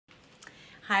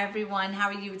Hi everyone, how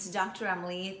are you? It's Dr.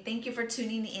 Emily. Thank you for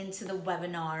tuning into the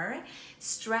webinar,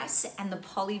 Stress and the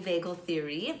Polyvagal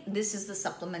Theory. This is the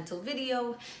supplemental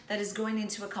video that is going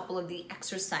into a couple of the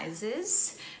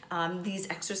exercises. These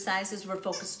exercises were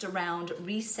focused around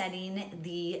resetting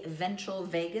the ventral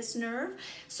vagus nerve,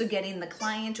 so getting the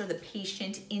client or the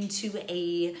patient into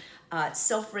a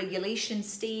self-regulation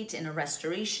state, in a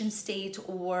restoration state,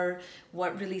 or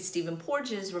what really Stephen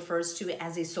Porges refers to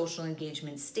as a social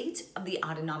engagement state of the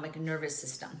autonomic nervous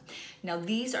system. Now,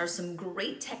 these are some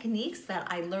great techniques that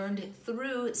I learned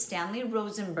through Stanley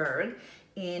Rosenberg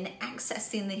in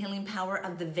accessing the healing power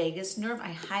of the vagus nerve.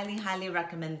 I highly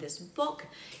recommend this book,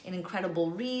 an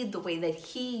incredible read, the way that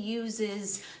he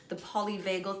uses the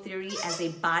polyvagal theory as a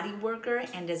body worker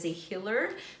and as a healer.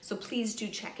 So please do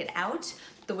check it out.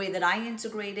 The way that I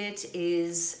integrate it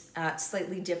is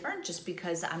slightly different just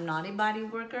because I'm not a body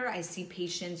worker. I see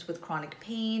patients with chronic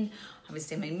pain.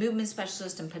 Obviously, I'm a movement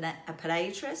specialist and a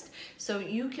podiatrist. So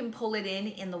you can pull it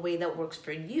in the way that works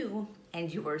for you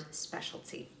and your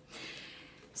specialty.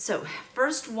 So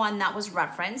first one that was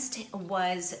referenced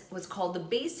was called the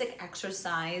basic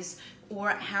exercise,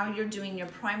 or how you're doing your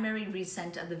primary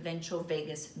reset of the ventral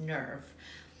vagus nerve.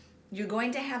 You're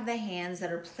going to have the hands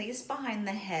that are placed behind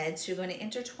the head. So you're going to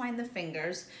intertwine the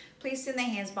fingers, placing the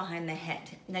hands behind the head.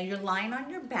 Now you're lying on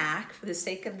your back. For the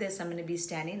sake of this, I'm going to be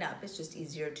standing up. It's just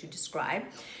easier to describe.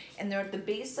 And they're at the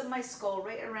base of my skull,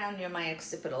 right around near my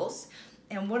occipitals.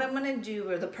 And what I'm gonna do,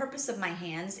 or the purpose of my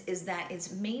hands, is that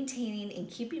it's maintaining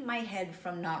and keeping my head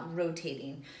from not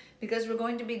rotating. Because we're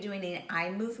going to be doing an eye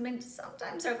movement,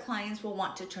 sometimes our clients will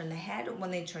want to turn the head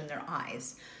when they turn their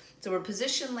eyes. So we're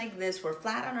positioned like this, we're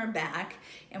flat on our back,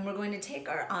 and we're going to take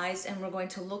our eyes and we're going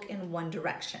to look in one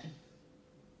direction.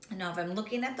 Now, if I'm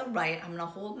looking at the right, I'm gonna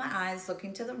hold my eyes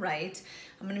looking to the right.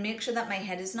 I'm gonna make sure that my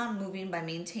head is not moving by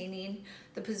maintaining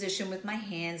the position with my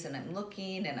hands, and I'm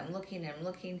looking and I'm looking and I'm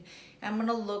looking. I'm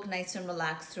gonna look nice and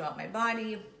relaxed throughout my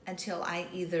body until I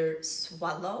either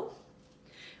swallow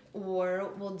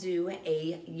or will do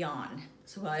a yawn.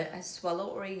 So a swallow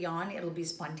or a yawn, it'll be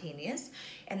spontaneous.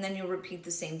 And then you'll repeat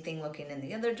the same thing, looking in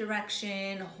the other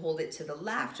direction, hold it to the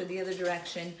left or the other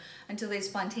direction until they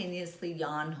spontaneously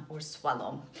yawn or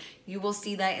swallow. You will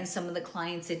see that in some of the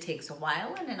clients it takes a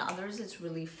while, and in others it's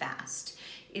really fast.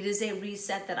 It is a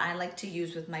reset that I like to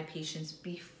use with my patients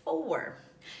before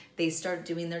they start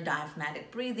doing their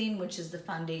diaphragmatic breathing, which is the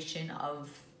foundation of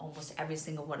almost every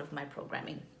single one of my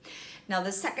programming. Now,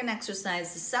 the second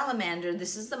exercise, the Salamander,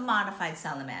 this is the modified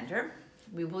Salamander.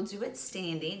 We will do it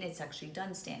standing. It's actually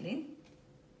done standing.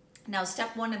 Now,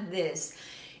 step one of this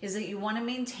is that you want to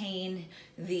maintain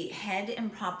the head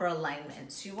in proper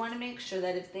alignment. So you want to make sure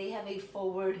that if they have a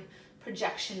forward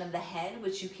projection of the head,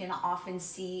 which you can often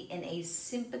see in a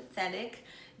sympathetic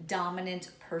dominant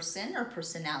person or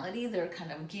personality, they're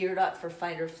kind of geared up for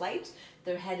fight or flight,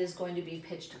 their head is going to be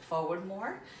pitched forward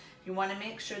more. You want to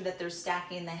make sure that they're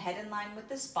stacking the head in line with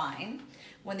the spine.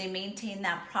 When they maintain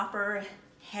that proper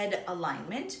head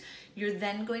alignment, you're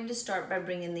then going to start by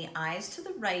bringing the eyes to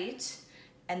the right,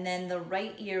 and then the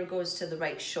right ear goes to the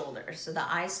right shoulder. So the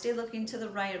eyes stay looking to the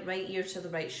right, right ear to the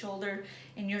right shoulder,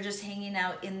 and you're just hanging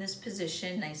out in this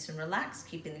position, nice and relaxed,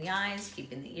 keeping the eyes,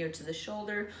 keeping the ear to the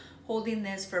shoulder, holding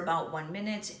this for about 1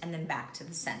 minute, and then back to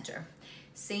the center.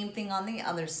 Same thing on the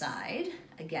other side.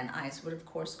 Again, eyes would of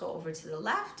course go over to the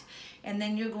left, and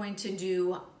then you're going to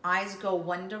do eyes go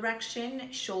one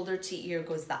direction, shoulder to ear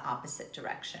goes the opposite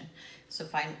direction. So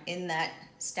if I'm in that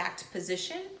stacked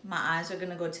position, my eyes are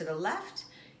gonna go to the left,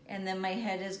 and then my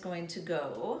head is going to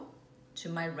go to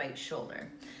my right shoulder.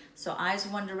 So eyes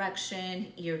one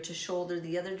direction, ear to shoulder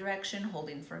the other direction,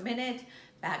 holding for a minute,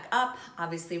 back up,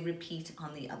 obviously repeat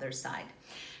on the other side.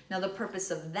 Now, the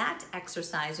purpose of that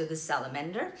exercise, or the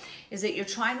Salamander, is that you're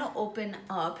trying to open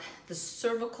up the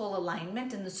cervical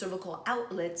alignment and the cervical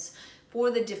outlets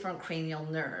for the different cranial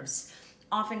nerves.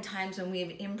 Oftentimes when we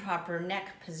have improper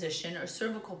neck position or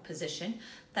cervical position,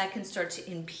 that can start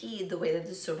to impede the way that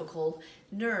the cervical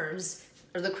nerves,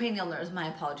 or the cranial nerves, my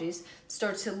apologies,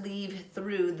 start to leave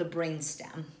through the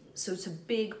brainstem. So it's a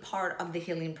big part of the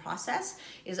healing process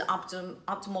is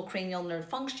optimal cranial nerve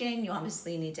function. You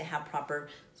obviously need to have proper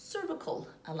cervical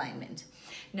alignment.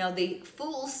 Now, the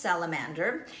full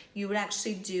Salamander, you would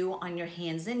actually do on your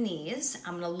hands and knees.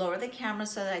 I'm gonna lower the camera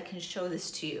so that I can show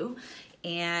this to you.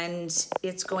 And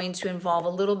it's going to involve a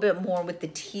little bit more with the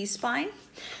T-spine.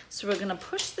 So we're gonna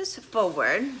push this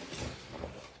forward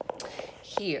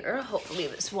here. Hopefully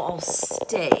this will all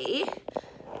stay.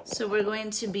 So we're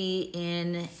going to be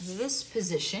in this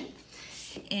position,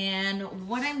 and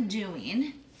what I'm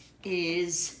doing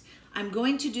is I'm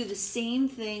going to do the same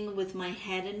thing with my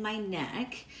head and my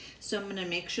neck. So I'm gonna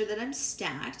make sure that I'm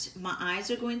stacked. My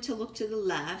eyes are going to look to the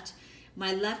left.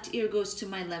 My left ear goes to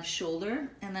my left shoulder,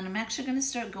 and then I'm actually gonna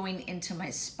start going into my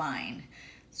spine.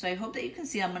 So I hope that you can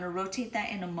see, I'm gonna rotate that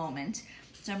in a moment.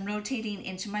 So I'm rotating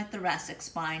into my thoracic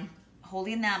spine,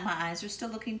 holding that, my eyes are still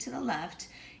looking to the left,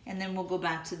 and then we'll go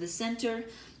back to the center,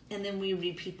 and then we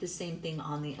repeat the same thing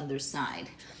on the other side.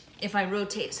 If I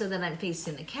rotate so that I'm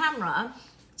facing the camera,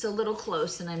 it's a little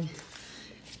close and I'm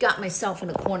got myself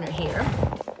in a corner here,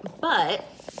 but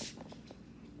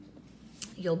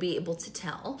you'll be able to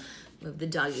tell. Move the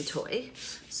doggy toy.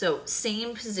 So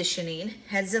same positioning,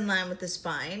 heads in line with the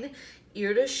spine,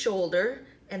 ear to shoulder,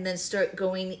 and then start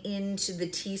going into the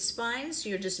T-spine. So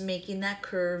you're just making that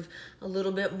curve a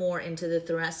little bit more into the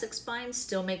thoracic spine,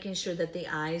 still making sure that the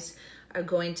eyes are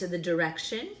going to the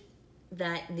direction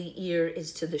that the ear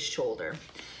is to the shoulder.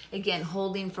 Again,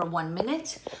 holding for 1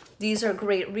 minute. These are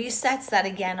great resets that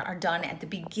again are done at the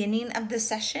beginning of the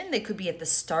session. They could be at the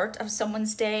start of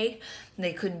someone's day.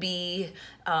 They could be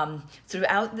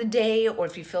throughout the day, or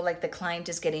if you feel like the client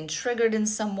is getting triggered in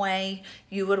some way,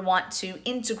 you would want to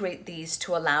integrate these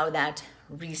to allow that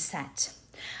reset.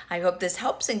 I hope this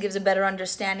helps and gives a better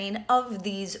understanding of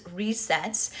these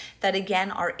resets that again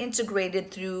are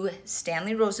integrated through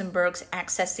Stanley Rosenberg's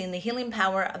Accessing the Healing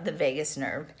Power of the Vagus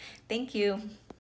Nerve. Thank you.